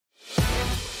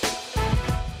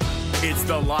It's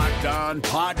the Locked On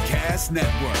Podcast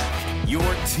Network, your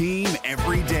team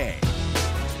every day.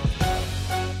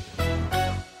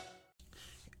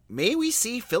 May we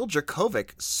see Phil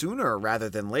Jurkovec sooner rather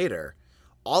than later?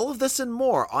 All of this and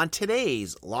more on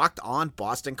today's Locked On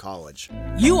Boston College.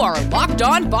 You are Locked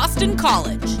On Boston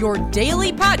College, your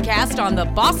daily podcast on the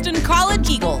Boston College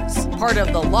Eagles, part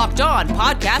of the Locked On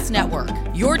Podcast Network,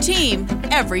 your team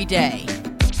every day.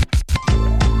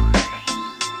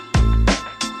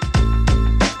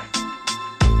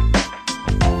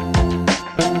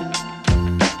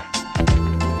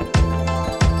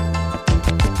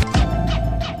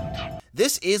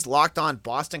 This is Locked On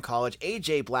Boston College.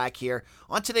 AJ Black here.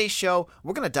 On today's show,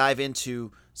 we're going to dive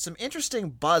into some interesting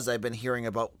buzz I've been hearing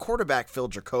about quarterback Phil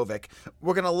Jurkovec.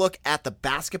 We're going to look at the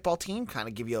basketball team, kind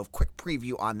of give you a quick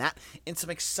preview on that, and some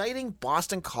exciting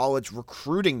Boston College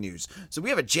recruiting news. So we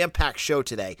have a jam-packed show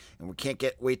today, and we can't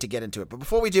wait to get into it. But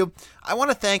before we do, I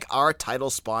want to thank our title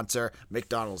sponsor,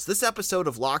 McDonald's. This episode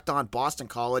of Locked On Boston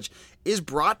College is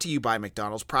brought to you by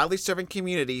McDonald's, proudly serving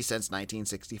communities since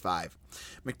 1965.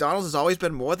 McDonald's has always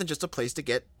been more than just a place to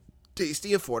get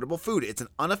tasty, affordable food. It's an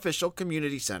unofficial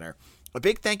community center. A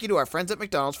big thank you to our friends at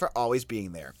McDonald's for always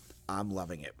being there. I'm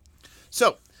loving it.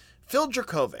 So, Phil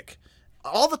Jurkovec.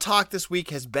 All the talk this week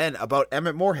has been about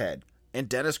Emmett Morehead and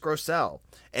Dennis Grosel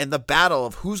and the battle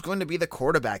of who's going to be the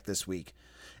quarterback this week.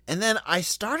 And then I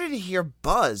started to hear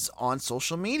buzz on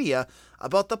social media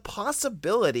about the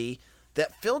possibility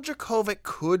that Phil Jurkovec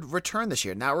could return this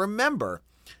year. Now remember,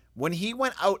 when he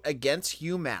went out against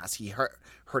UMass, he hurt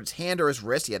his hand or his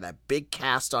wrist. He had that big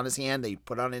cast on his hand that he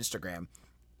put on Instagram.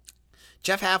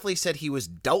 Jeff Hafley said he was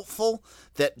doubtful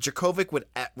that Jurkovec would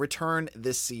return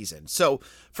this season. So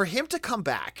for him to come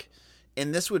back,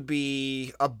 and this would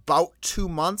be about 2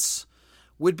 months,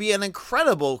 would be an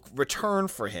incredible return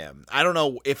for him. I don't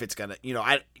know if it's gonna,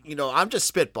 I'm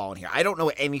just spitballing here. I don't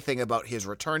know anything about his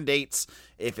return dates,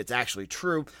 if it's actually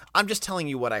true. I'm just telling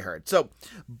you what I heard. So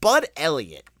Bud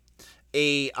Elliott,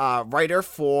 a writer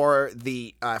for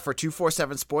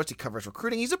 247 Sports, he covers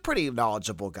recruiting. He's a pretty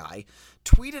knowledgeable guy.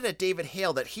 Tweeted at David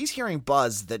Hale that he's hearing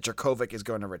buzz that Jurkovec is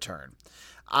going to return.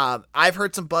 I've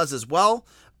heard some buzz as well,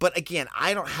 but again,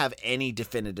 I don't have any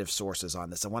definitive sources on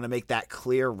this. I want to make that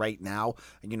clear right now.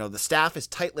 The staff is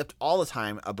tight-lipped all the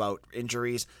time about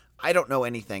injuries. I don't know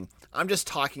anything. I'm just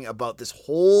talking about this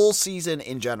whole season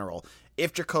in general.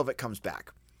 If Jurkovec comes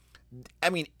back,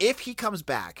 if he comes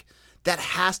back, that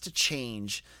has to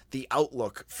change the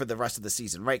outlook for the rest of the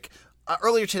season, right?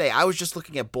 Earlier today, I was just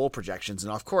looking at bowl projections,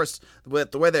 and of course, with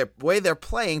the way they're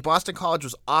playing, Boston College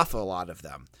was off a lot of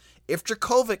them. If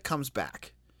Jurkovec comes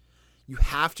back, you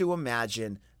have to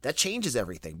imagine that changes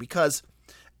everything, because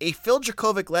a Phil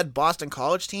Jurkovec-led Boston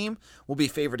College team will be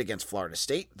favored against Florida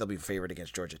State. They'll be favored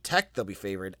against Georgia Tech. They'll be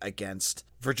favored against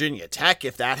Virginia Tech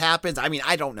if that happens.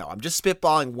 I don't know. I'm just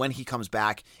spitballing when he comes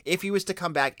back. If he was to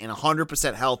come back and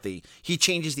 100% healthy, he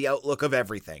changes the outlook of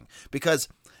everything. Because,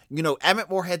 Emmett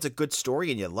Morehead's a good story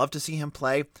and you love to see him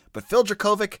play. But Phil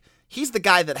Jurkovec, he's the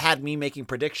guy that had me making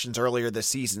predictions earlier this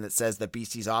season that says that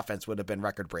BC's offense would have been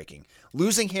record-breaking.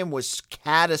 Losing him was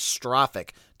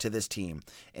catastrophic to this team,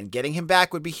 and getting him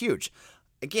back would be huge.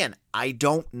 Again, I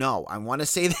don't know. I want to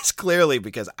say this clearly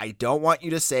because I don't want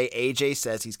you to say AJ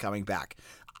says he's coming back.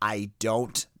 I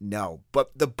don't know.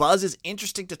 But the buzz is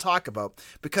interesting to talk about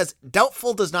because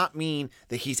doubtful does not mean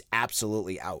that he's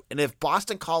absolutely out. And if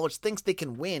Boston College thinks they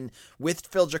can win with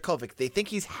Phil Jurkovec, they think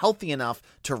he's healthy enough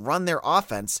to run their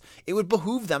offense, it would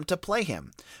behoove them to play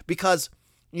him. Because,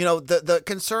 the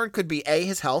concern could be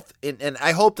his health. And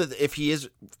I hope that if he is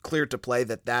cleared to play,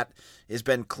 that has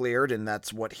been cleared and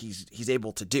that's what he's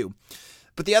able to do.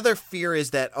 But the other fear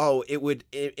is that, it would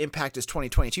impact his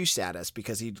 2022 status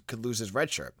because he could lose his red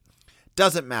shirt.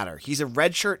 Doesn't matter. He's a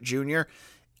redshirt junior.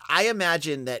 I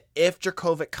imagine that if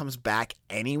Jurkovec comes back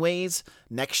anyways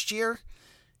next year,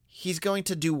 he's going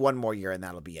to do one more year and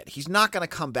that'll be it. He's not going to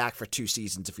come back for 2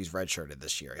 seasons if he's redshirted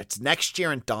this year. It's next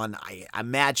year and done. I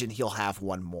imagine he'll have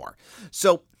one more.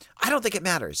 So I don't think it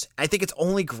matters. I think it's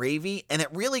only gravy, and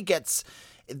that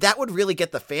would really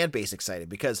get the fan base excited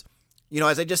because,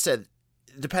 as I just said,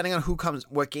 depending on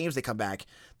what games they come back,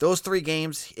 those 3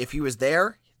 games, if he was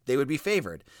there, they would be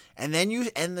favored. And then you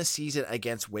end the season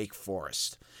against Wake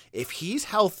Forest. If he's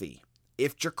healthy,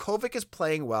 if Jurkovec is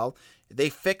playing well, they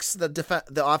fix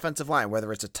the offensive line,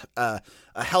 whether it's a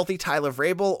healthy Tyler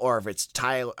Vrabel or if it's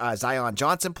Zion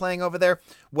Johnson playing over there,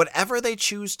 whatever they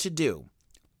choose to do,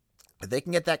 if they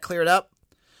can get that cleared up,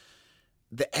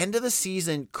 the end of the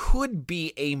season could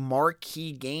be a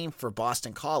marquee game for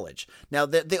Boston College. Now,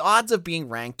 the odds of being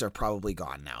ranked are probably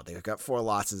gone now. They've got 4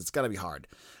 losses. It's going to be hard.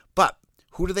 But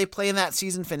Who do they play in that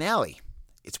season finale?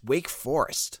 It's Wake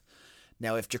Forest.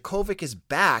 Now, if Jurkovec is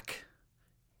back,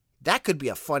 that could be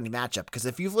a fun matchup, because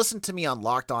if you've listened to me on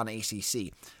Locked On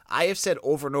ACC, I have said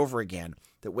over and over again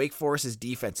that Wake Forest's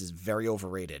defense is very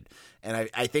overrated, and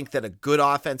I think that a good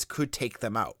offense could take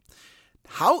them out.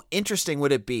 How interesting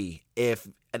would it be if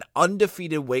an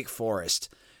undefeated Wake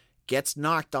Forest gets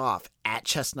knocked off at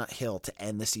Chestnut Hill to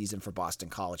end the season for Boston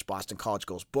College? Boston College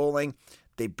goes bowling.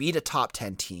 They beat a top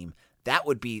 10 team. That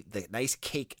would be the nice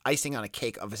icing on a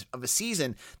cake of a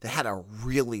season that had a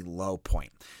really low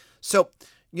point. So,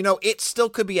 it still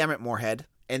could be Emmett Morehead,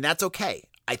 and that's okay.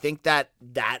 I think that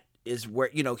is where,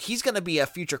 he's going to be a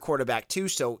future quarterback too.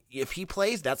 So if he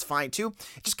plays, that's fine too.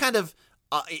 It just kind of,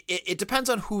 it depends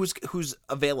on who's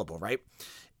available, right?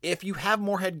 If you have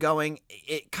Morehead going,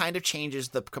 it kind of changes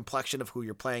the complexion of who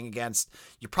you're playing against.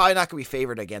 You're probably not going to be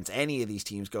favored against any of these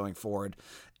teams going forward,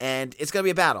 and it's going to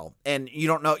be a battle. And you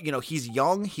don't know, he's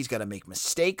young, he's going to make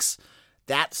mistakes.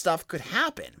 That stuff could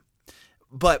happen.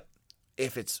 But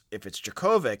if it's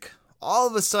Jurkovec, all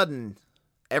of a sudden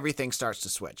everything starts to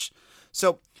switch.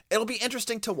 So it'll be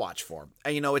interesting to watch for.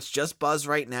 And, it's just buzz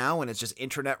right now, and it's just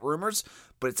internet rumors,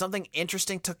 but it's something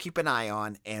interesting to keep an eye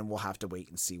on, and we'll have to wait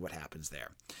and see what happens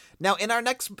there. Now, in our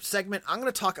next segment, I'm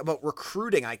going to talk about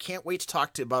recruiting. I can't wait to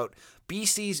talk about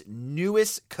BC's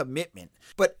newest commitment.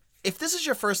 But if this is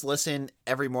your first listen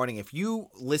every morning, if you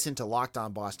listen to Locked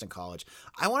On Boston College,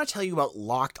 I want to tell you about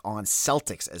Locked On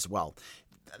Celtics as well.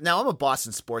 Now, I'm a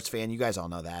Boston sports fan. You guys all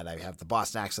know that. I have the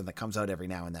Boston accent that comes out every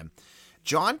now and then.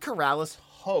 John Corrales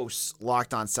hosts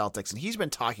Locked On Celtics, and he's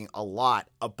been talking a lot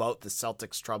about the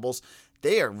Celtics' troubles.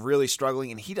 They are really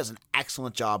struggling, and he does an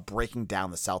excellent job breaking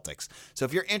down the Celtics. So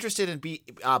if you're interested in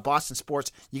Boston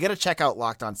sports, you got to check out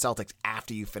Locked On Celtics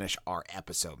after you finish our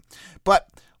episode. But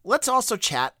let's also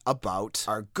chat about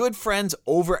our good friends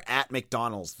over at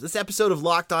McDonald's. This episode of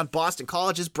Locked On Boston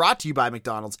College is brought to you by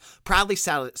McDonald's, proudly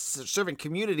serving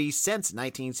communities since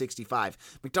 1965.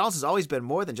 McDonald's has always been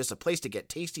more than just a place to get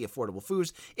tasty, affordable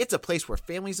foods. It's a place where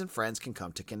families and friends can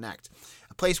come to connect.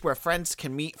 A place where friends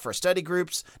can meet for study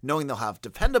groups, knowing they'll have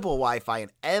dependable Wi-Fi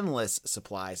and endless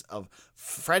supplies of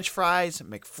French fries,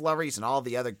 McFlurries, and all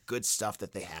the other good stuff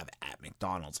that they have at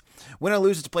McDonald's. Win or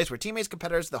lose, it's a place where teammates,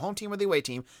 competitors, the home team or the away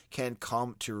team can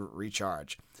come to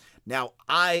recharge. Now,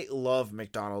 I love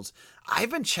McDonald's. I've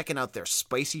been checking out their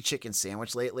spicy chicken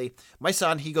sandwich lately. My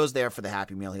son, he goes there for the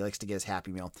Happy Meal. He likes to get his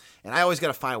Happy Meal. And I always got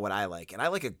to find what I like. And I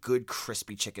like a good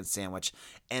crispy chicken sandwich.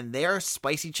 And their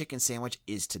spicy chicken sandwich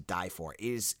is to die for. It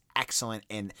is excellent.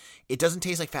 And it doesn't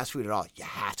taste like fast food at all. You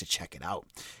have to check it out.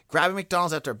 Grabbing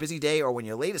McDonald's after a busy day or when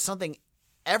you're late is something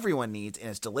everyone needs, and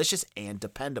it's delicious and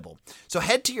dependable. So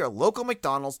head to your local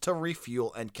McDonald's to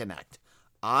refuel and connect.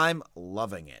 I'm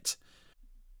loving it.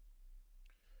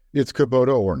 It's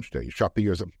Kubota Orange Day. Shop the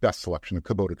year's best selection of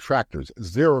Kubota tractors,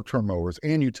 zero-turn mowers,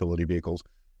 and utility vehicles,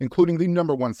 including the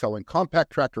 #1 selling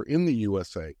compact tractor in the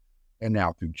USA. And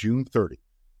now through June 30,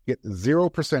 get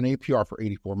 0% APR for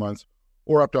 84 months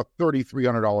or up to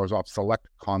 $3,300 off select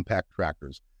compact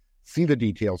tractors. See the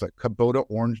details at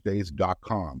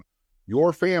KubotaOrangeDays.com.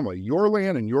 Your family, your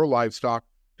land, and your livestock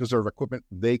deserve equipment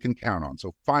they can count on.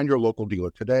 So find your local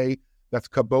dealer today. That's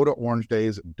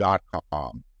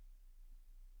KubotaOrangeDays.com.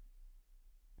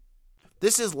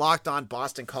 This is Locked On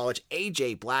Boston College.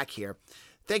 AJ Black here.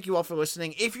 Thank you all for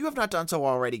listening. If you have not done so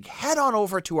already, head on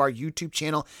over to our YouTube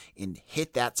channel and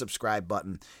hit that subscribe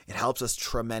button. It helps us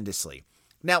tremendously.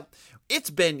 Now, it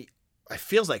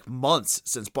feels like months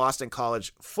since Boston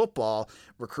College football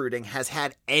recruiting has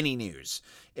had any news.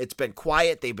 It's been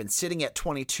quiet. They've been sitting at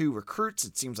 22 recruits.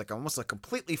 It seems like almost a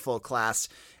completely full class.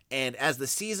 And as the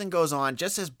season goes on,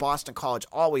 just as Boston College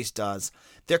always does,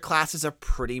 their classes are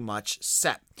pretty much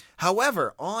set.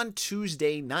 However, on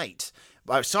Wednesday night,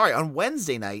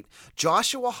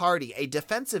 Joshua Hardy, a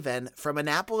defensive end from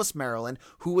Annapolis, Maryland,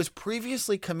 who was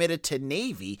previously committed to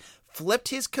Navy, flipped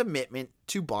his commitment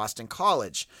to Boston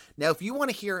College. Now, if you want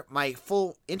to hear my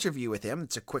full interview with him,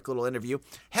 it's a quick little interview,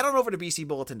 head on over to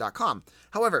bcbulletin.com.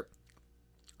 However,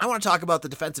 I want to talk about the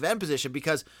defensive end position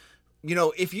because,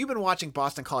 if you've been watching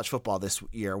Boston College football this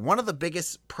year, one of the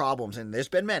biggest problems, and there's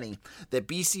been many, that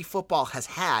BC football has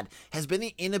been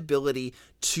the inability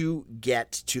to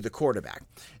get to the quarterback.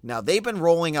 Now, they've been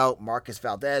rolling out Marcus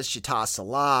Valdez, Shita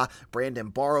Salah, Brandon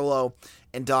Barlow,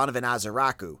 and Donovan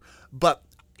Azaraku. But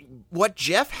what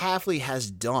Jeff Hafley has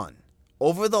done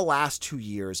over the last 2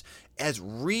 years has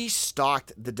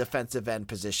restocked the defensive end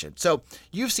position. So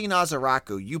you've seen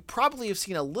Azaraku. You probably have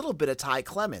seen a little bit of Ty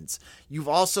Clemens. You've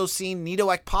also seen Nito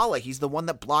Ekpala. He's the one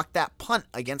that blocked that punt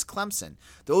against Clemson.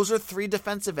 Those are 3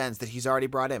 defensive ends that he's already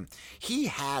brought in. He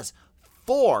has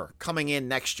 4 coming in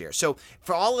next year. So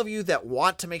for all of you that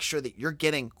want to make sure that you're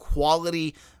getting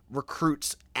quality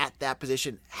recruits at that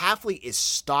position, Hafley is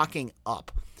stocking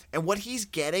up. And what he's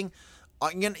getting,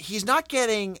 he's not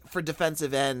getting for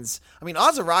defensive ends. I mean,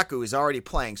 Ozaraku is already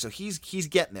playing, so he's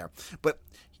getting there. But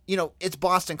it's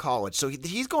Boston College, so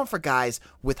he's going for guys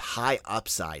with high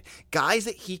upside, guys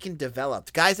that he can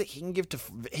develop, guys that he can give to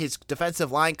his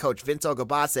defensive line coach, Vince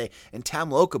Ogabase and Tam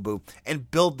Lokabu, and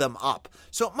build them up.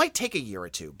 So it might take a year or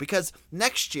two, because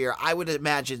next year, I would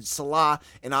imagine Salah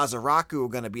and Ozaraku are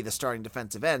going to be the starting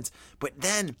defensive ends, but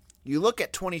then you look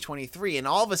at 2023, and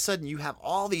all of a sudden you have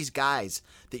all these guys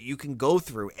that you can go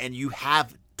through, and you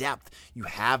have depth, you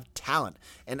have talent.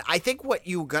 And I think what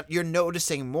you're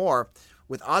noticing more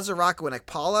with Ozaraku and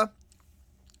Ekpala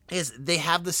is they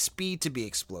have the speed to be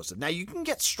explosive. Now, you can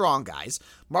get strong guys.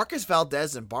 Marcus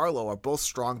Valdez and Barlow are both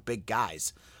strong, big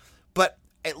guys. But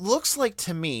it looks like,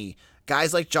 to me,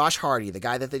 guys like Josh Hardy, the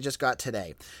guy that they just got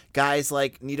today, guys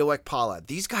like Nito Ekpala,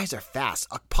 these guys are fast.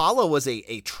 Ekpala was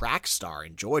a track star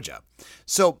in Georgia.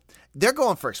 So they're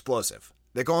going for explosive.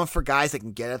 They're going for guys that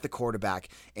can get at the quarterback,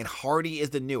 and Hardy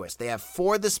is the newest. They have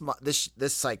 4 this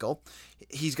cycle.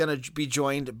 He's going to be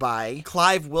joined by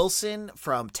Clive Wilson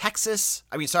from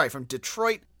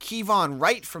Detroit, Kevon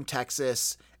Wright from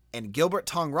Texas, and Gilbert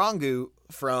Tongrangu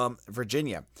from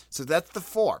Virginia. So that's the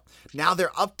 4. Now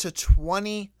they're up to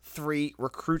 23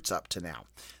 recruits up to now.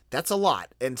 That's a lot.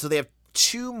 And so they have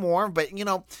 2 more, but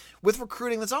with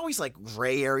recruiting, there's always like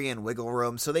gray area and wiggle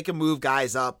room, so they can move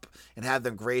guys up and have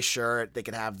them gray shirt. They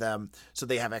can have them so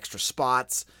they have extra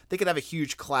spots. They could have a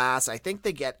huge class. I think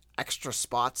they get extra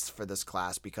spots for this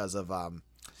class because of the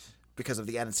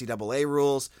NCAA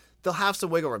rules. They'll have some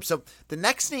wiggle room. So the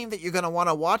next name that you're going to want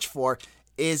to watch for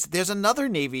is there's another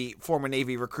former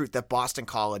Navy recruit that Boston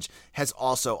College has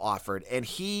also offered, and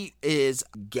he is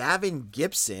Gavin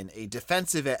Gibson, a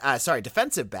defensive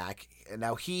back.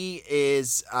 Now he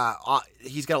is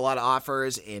he's got a lot of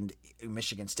offers, and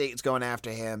Michigan State is going after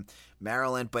him,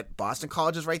 Maryland, but Boston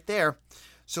College is right there.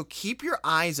 So keep your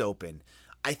eyes open.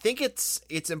 I think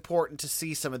it's important to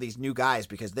see some of these new guys,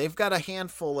 because they've got a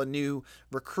handful of new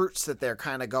recruits that they're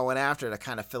kind of going after to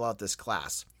kind of fill out this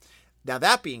class. Now,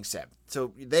 that being said,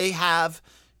 so they have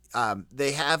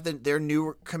their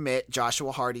new commit,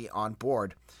 Joshua Hardy, on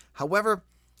board. However,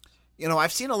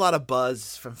 I've seen a lot of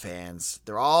buzz from fans.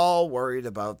 They're all worried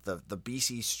about the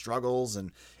BC struggles,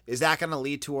 and is that going to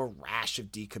lead to a rash of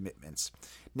decommitments?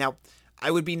 Now, I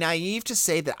would be naive to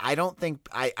say that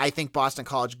I think Boston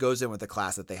College goes in with the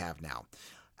class that they have now.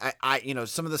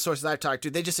 Some of the sources I've talked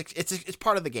to, it's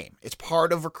part of the game. It's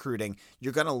part of recruiting.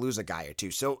 You're going to lose a guy or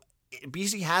two. So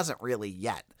BC hasn't really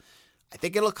yet. I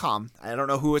think it'll come. I don't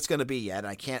know who it's going to be yet.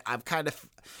 I'm kind of,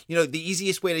 the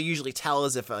easiest way to usually tell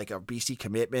is if like a BC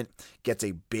commitment gets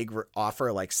a big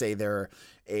offer, like say they're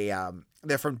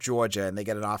from Georgia and they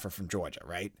get an offer from Georgia,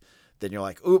 right? Then you're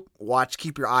like,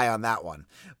 keep your eye on that one.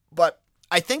 But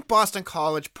I think Boston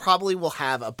College probably will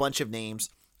have a bunch of names.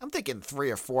 I'm thinking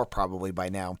 3 or 4 probably by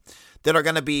now that are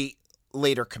going to be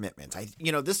later commitments.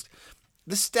 This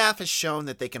staff has shown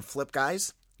that they can flip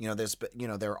guys.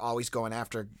 They're always going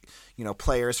after,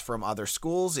 players from other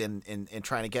schools and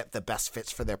trying to get the best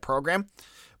fits for their program.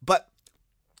 But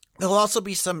there'll also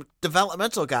be some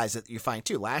developmental guys that you find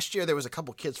too. Last year, there was a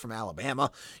couple kids from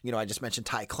Alabama. I just mentioned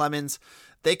Ty Clemens.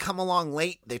 They come along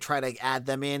late. They try to add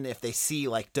them in if they see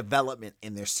like development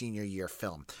in their senior year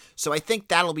film. So I think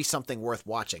that'll be something worth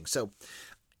watching. So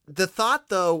the thought,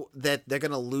 though, that they're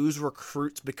going to lose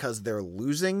recruits because they're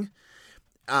losing,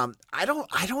 I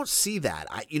don't see that.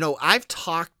 I've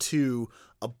talked to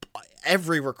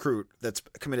every recruit that's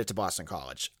committed to Boston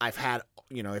College. I've had,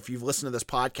 if you've listened to this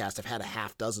podcast, I've had a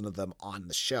half dozen of them on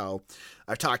the show.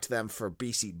 I've talked to them for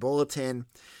BC Bulletin.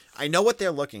 I know what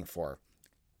they're looking for.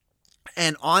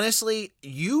 And honestly,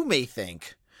 you may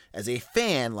think as a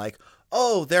fan, like,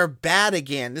 oh, they're bad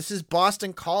again. This is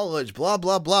Boston College, blah,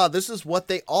 blah, blah. This is what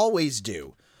they always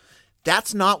do.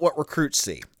 That's not what recruits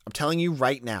see. I'm telling you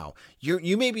right now.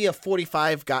 You may be a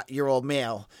 45-year-old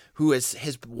male who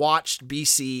has watched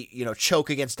BC,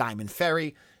 choke against Diamond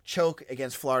Ferry, choke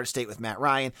against Florida State with Matt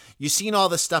Ryan. You've seen all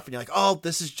this stuff and you're like, oh,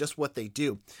 this is just what they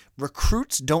do.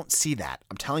 Recruits don't see that.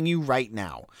 I'm telling you right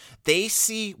now. They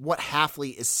see what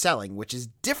Hafley is selling, which is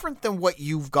different than what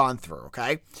you've gone through,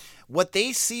 okay? What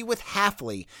they see with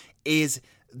Hafley is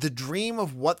the dream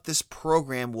of what this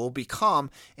program will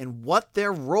become and what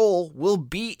their role will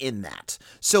be in that.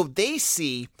 So they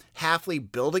see Hafley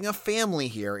building a family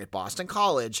here at Boston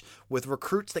College with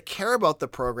recruits that care about the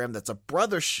program. That's a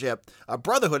brotherhood,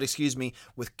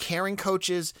 with caring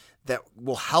coaches that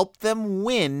will help them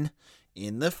win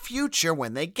in the future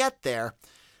when they get there.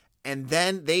 And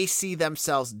then they see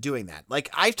themselves doing that. Like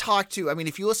I've talked to,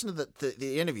 if you listen to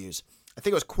the interviews, I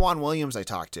think it was Quan Williams I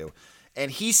talked to,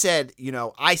 and he said,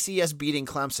 I see us beating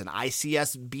Clemson. I see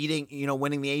us beating,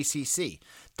 winning the ACC.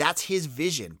 That's his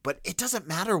vision, but it doesn't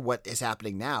matter what is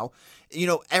happening now.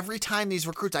 Every time these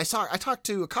recruits, I talked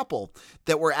to a couple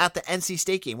that were at the NC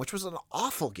State game, which was an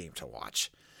awful game to watch.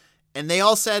 And they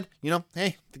all said,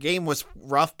 hey, the game was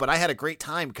rough, but I had a great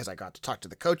time because I got to talk to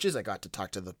the coaches. I got to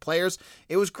talk to the players.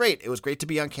 It was great. It was great to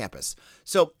be on campus.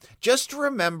 So just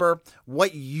remember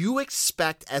what you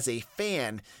expect as a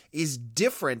fan is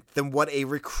different than what a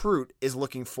recruit is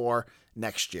looking for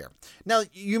next year. Now,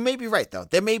 you may be right, though.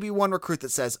 There may be one recruit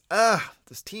that says,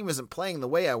 this team isn't playing the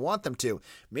way I want them to.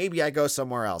 Maybe I go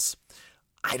somewhere else.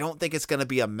 I don't think it's going to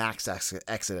be a max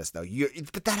exodus, though.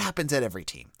 But that happens at every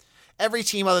team. Every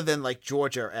team other than like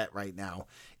Georgia at right now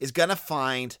is going to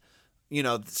find,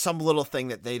 some little thing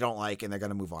that they don't like and they're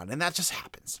going to move on. And that just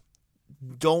happens.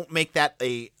 Don't make that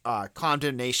a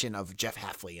condemnation of Jeff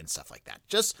Hafley and stuff like that.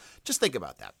 Just think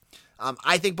about that.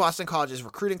 I think Boston College's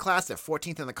recruiting class, they're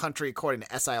 14th in the country according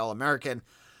to SI All-American.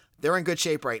 They're in good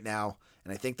shape right now,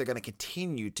 and I think they're going to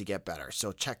continue to get better.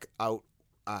 So check out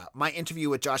my interview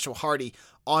with Joshua Hardy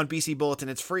on BC Bulletin.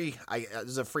 It's free. This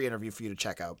is a free interview for you to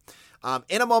check out.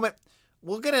 In a moment,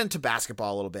 we'll get into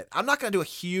basketball a little bit. I'm not going to do a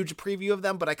huge preview of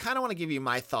them, but I kind of want to give you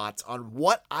my thoughts on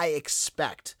what I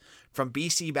expect from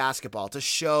BC basketball to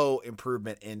show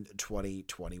improvement in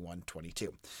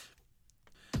 2021-22.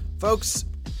 Folks,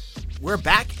 we're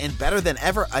back and better than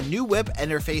ever. A new web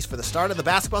interface for the start of the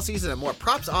basketball season and more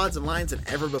props, odds, and lines than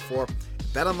ever before.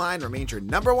 BetOnline remains your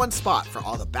number one spot for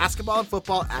all the basketball and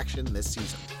football action this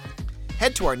season.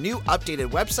 Head to our new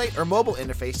updated website or mobile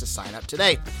interface to sign up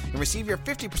today and receive your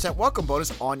 50% welcome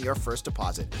bonus on your first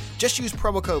deposit. Just use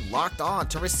promo code LOCKEDON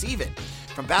to receive it.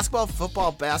 From basketball,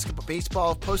 football,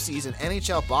 baseball, postseason,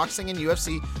 NHL, boxing, and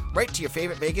UFC, right to your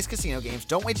favorite Vegas casino games,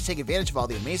 don't wait to take advantage of all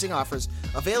the amazing offers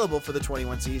available for the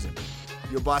 21 season.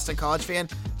 You're a Boston College fan?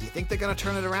 Do you think they're going to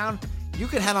turn it around? You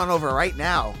can head on over right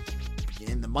now.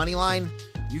 In the money line,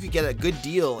 you could get a good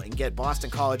deal and get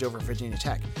Boston College over Virginia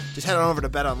Tech. Just head on over to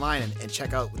BetOnline and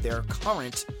check out their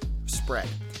current spread.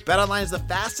 BetOnline is the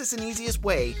fastest and easiest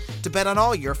way to bet on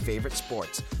all your favorite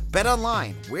sports.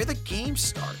 BetOnline, where the game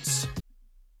starts.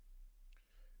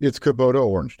 It's Kubota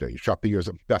Orange Day. Shop the year's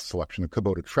best selection of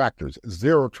Kubota tractors,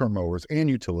 zero-turn mowers, and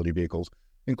utility vehicles,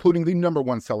 including the number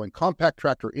one selling compact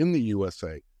tractor in the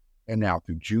USA. And now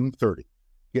through June 30,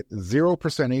 get 0%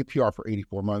 APR for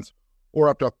 84 months or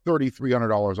up to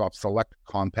 $3,300 off select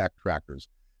compact tractors.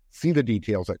 See the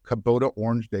details at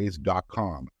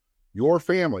KubotaOrangeDays.com. Your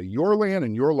family, your land,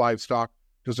 and your livestock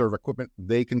deserve equipment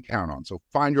they can count on. So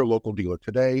find your local dealer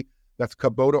today. That's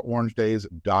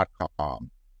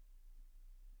KubotaOrangeDays.com.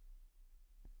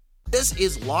 This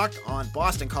is Locked on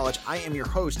Boston College. I am your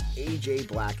host, AJ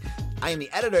Black. I am the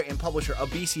editor and publisher of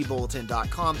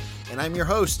BCBulletin.com, and I'm your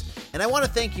host. And I want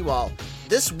to thank you all.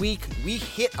 This week, we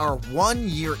hit our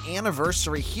 1-year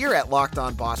anniversary here at Locked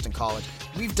on Boston College.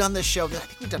 We've done this show, I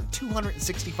think we've done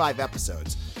 265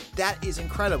 episodes. That is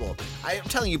incredible. I am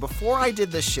telling you, before I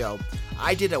did this show,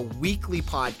 I did a weekly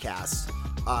podcast,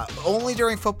 only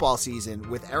during football season,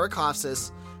 with Eric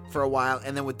Hofsis for a while,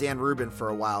 and then with Dan Rubin for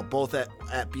a while, both at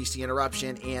BC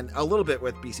Interruption and a little bit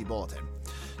with BC Bulletin.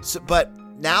 But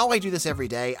now I do this every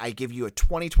day. I give you a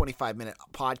 25 minute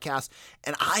podcast,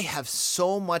 and I've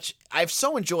so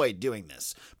enjoyed doing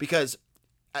this because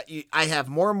I have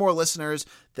more and more listeners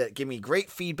that give me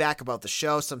great feedback about the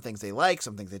show. Some things they like,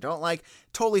 some things they don't like.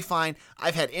 Totally fine.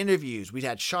 I've had interviews. We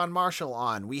had Sean Marshall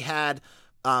on. We had,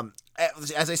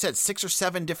 as I said, 6 or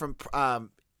 7 different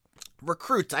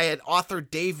recruits. I had author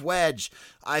Dave Wedge.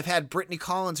 I've had Brittany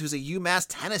Collins, who's a UMass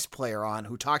tennis player, on,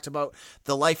 who talked about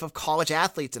the life of college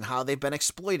athletes and how they've been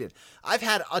exploited. I've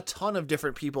had a ton of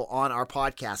different people on our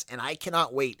podcast, and I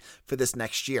cannot wait for this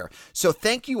next year. So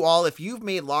thank you all. If you've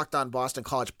made Locked on Boston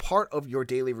College part of your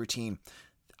daily routine,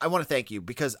 I want to thank you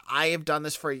because I have done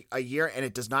this for a year and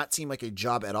it does not seem like a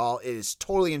job at all. It is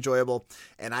totally enjoyable,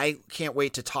 and I can't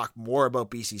wait to talk more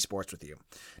about BC sports with you.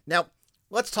 Now,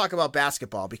 let's talk about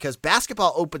basketball because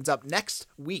basketball opens up next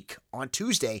week on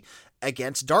Tuesday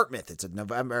against Dartmouth. It's a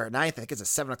November 9th. I think it's a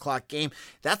 7 o'clock game.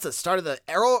 That's the start of the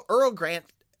Earl Grant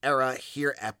era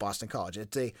here at Boston College.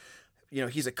 It's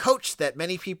he's a coach that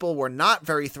many people were not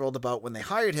very thrilled about when they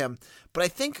hired him, but I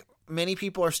think many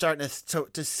people are starting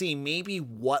to see maybe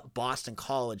what Boston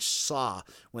College saw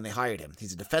when they hired him.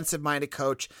 He's a defensive-minded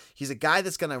coach. He's a guy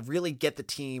that's going to really get the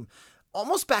team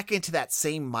almost back into that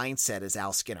same mindset as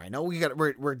Al Skinner. I know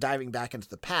we're diving back into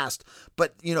the past,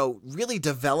 but, really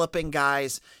developing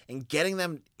guys and getting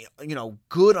them,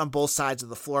 good on both sides of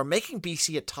the floor, making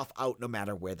BC a tough out no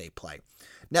matter where they play.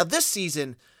 Now, this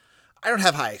season, I don't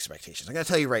have high expectations. I'm going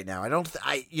to tell you right now.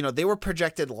 They were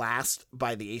projected last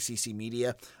by the ACC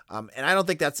media, and I don't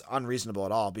think that's unreasonable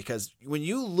at all, because when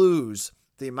you lose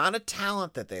the amount of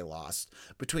talent that they lost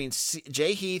between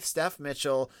Jay Heath, Steph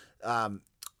Mitchell, and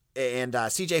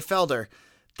CJ Felder,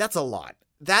 that's a lot.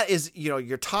 That is,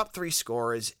 your top 3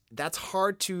 scorers. That's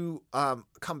hard to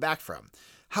come back from.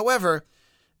 However,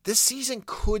 this season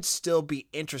could still be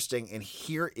interesting, and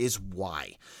here is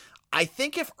why. I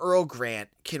think if Earl Grant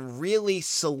can really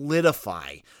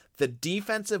solidify the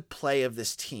defensive play of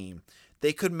this team,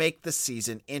 they could make the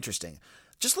season interesting.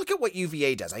 Just look at what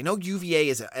UVA does. I know UVA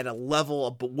is at a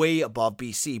level way above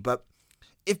BC, but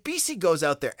if BC goes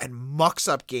out there and mucks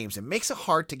up games and makes it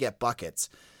hard to get buckets,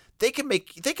 they can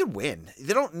win.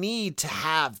 They don't need to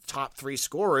have top 3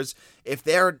 scorers if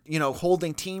they're,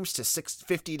 holding teams to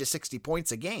 50 to 60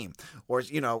 points a game, or,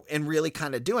 and really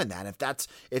kind of doing that, if that's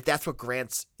what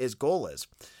Grant's goal is.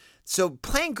 So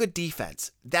playing good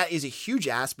defense, that is a huge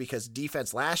ask, because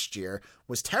defense last year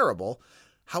was terrible.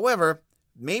 However,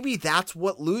 maybe that's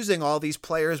what losing all these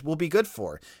players will be good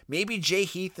for. Maybe Jay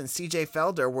Heath and CJ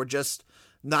Felder were just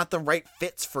not the right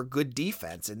fits for good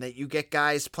defense, and that you get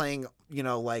guys playing,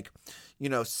 DeMar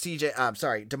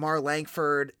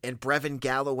Langford and Brevin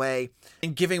Galloway,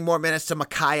 and giving more minutes to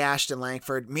Mekhi Ashton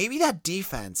Langford. Maybe that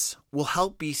defense will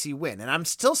help BC win. And I'm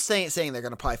still saying they're going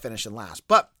to probably finish in last,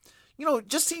 but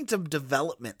just seeing some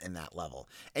development in that level.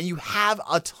 And you have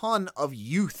a ton of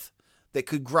youth that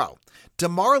could grow.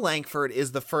 DeMar Langford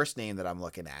is the first name that I'm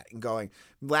looking at and going,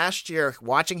 last year,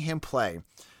 watching him play,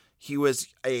 he was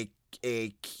a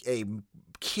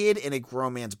kid in a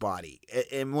grown man's body.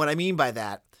 And what I mean by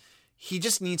that, he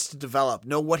just needs to develop,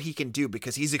 know what he can do,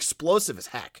 because he's explosive as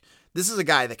heck. This is a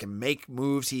guy that can make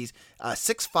moves. He's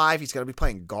 6'5". He's going to be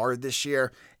playing guard this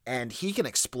year, and he can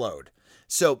explode.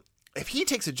 So if he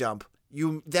takes a jump,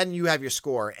 then you have your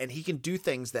score, and he can do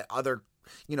things that other,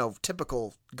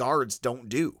 typical guards don't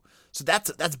do. So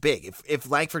that's big. If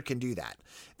Langford can do that,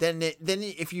 then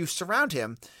if you surround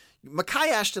him, Mekhi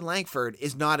Ashton Langford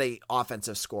is not an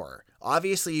offensive scorer.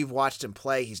 Obviously, you've watched him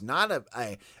play. He's not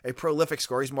a prolific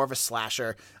scorer. He's more of a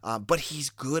slasher, but he's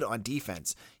good on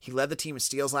defense. He led the team in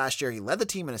steals last year. He led the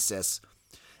team in assists.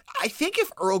 I think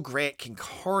if Earl Grant can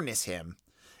harness him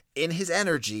in his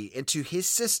energy into his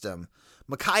system,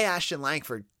 Mekhi Ashton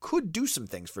Langford could do some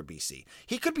things for BC.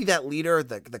 He could be that leader,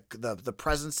 the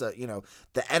presence, the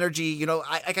energy.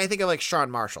 I think of like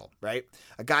Sean Marshall, right?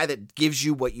 A guy that gives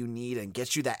you what you need and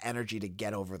gets you that energy to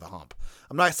get over the hump.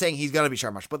 I'm not saying he's going to be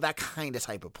Sean Marshall, but that kind of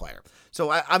type of player.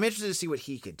 So I'm interested to see what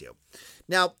he could do.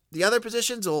 Now, the other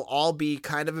positions will all be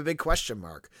kind of a big question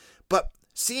mark, but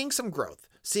seeing some growth,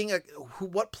 seeing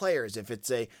what players, if it's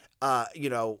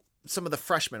some of the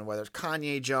freshmen, whether it's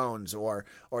Kanye Jones or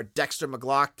Dexter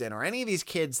McLaughlin or any of these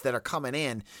kids that are coming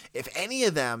in, if any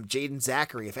of them, Jaden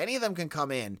Zachary, if any of them can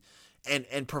come in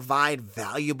and provide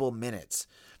valuable minutes,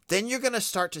 then you're going to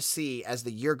start to see, as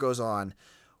the year goes on,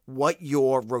 what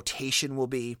your rotation will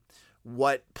be,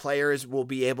 what players will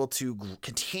be able to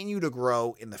continue to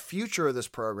grow in the future of this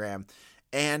program,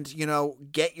 and,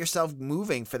 get yourself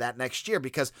moving for that next year,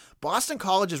 because Boston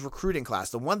College's recruiting class,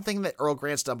 the one thing that Earl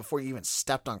Grant's done before he even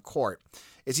stepped on court,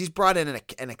 is he's brought in an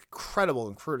incredible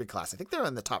recruiting class. I think they're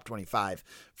in the top 25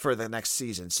 for the next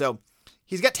season. So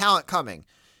he's got talent coming.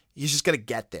 He's just going to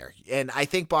get there. And I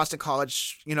think Boston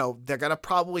College, they're going to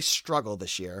probably struggle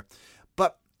this year,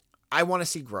 but I want to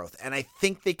see growth, and I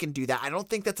think they can do that. I don't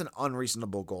think that's an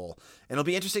unreasonable goal, and it'll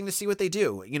be interesting to see what they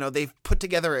do. They've put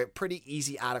together a pretty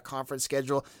easy out-of-conference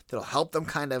schedule that'll help them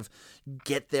kind of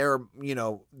get their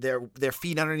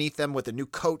feet underneath them with a new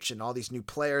coach and all these new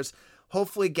players.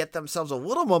 Hopefully get themselves a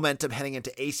little momentum heading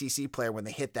into ACC play when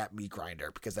they hit that meat grinder,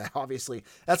 because that's going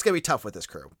to be tough with this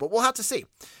crew. But we'll have to see.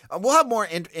 We'll have more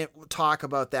talk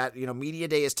about that. Media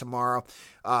day is tomorrow.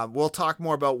 We'll talk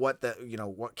more about what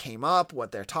came up,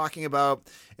 what they're talking about,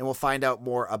 and we'll find out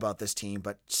more about this team.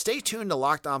 But stay tuned to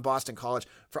Locked On Boston College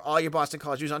for all your Boston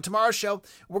College news. On tomorrow's show,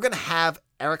 we're going to have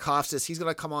Eric Hofstas. He's going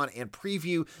to come on and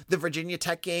preview the Virginia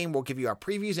Tech game. We'll give you our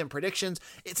previews and predictions.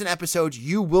 It's an episode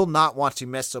you will not want to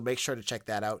miss, so make sure to check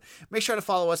that out. Make sure to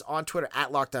follow us on Twitter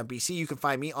at LockedOnBC. You can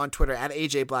find me on Twitter at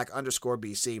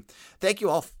AJBlack_BC. Thank you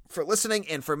all for listening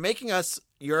and for making us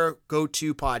your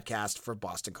go-to podcast for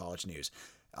Boston College news.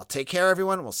 I'll take care,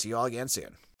 everyone. We'll see you all again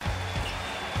soon.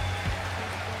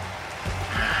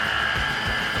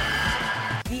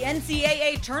 The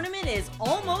NCAA tournament is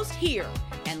almost here,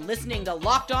 And listening to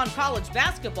Locked On College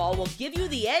Basketball will give you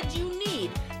the edge you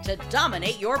need to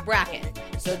dominate your bracket.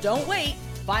 So don't wait.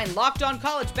 Find Locked On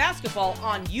College Basketball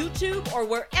on YouTube or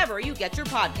wherever you get your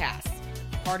podcasts.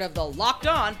 Part of the Locked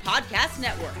On Podcast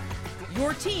Network.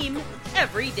 Your team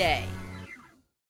every day.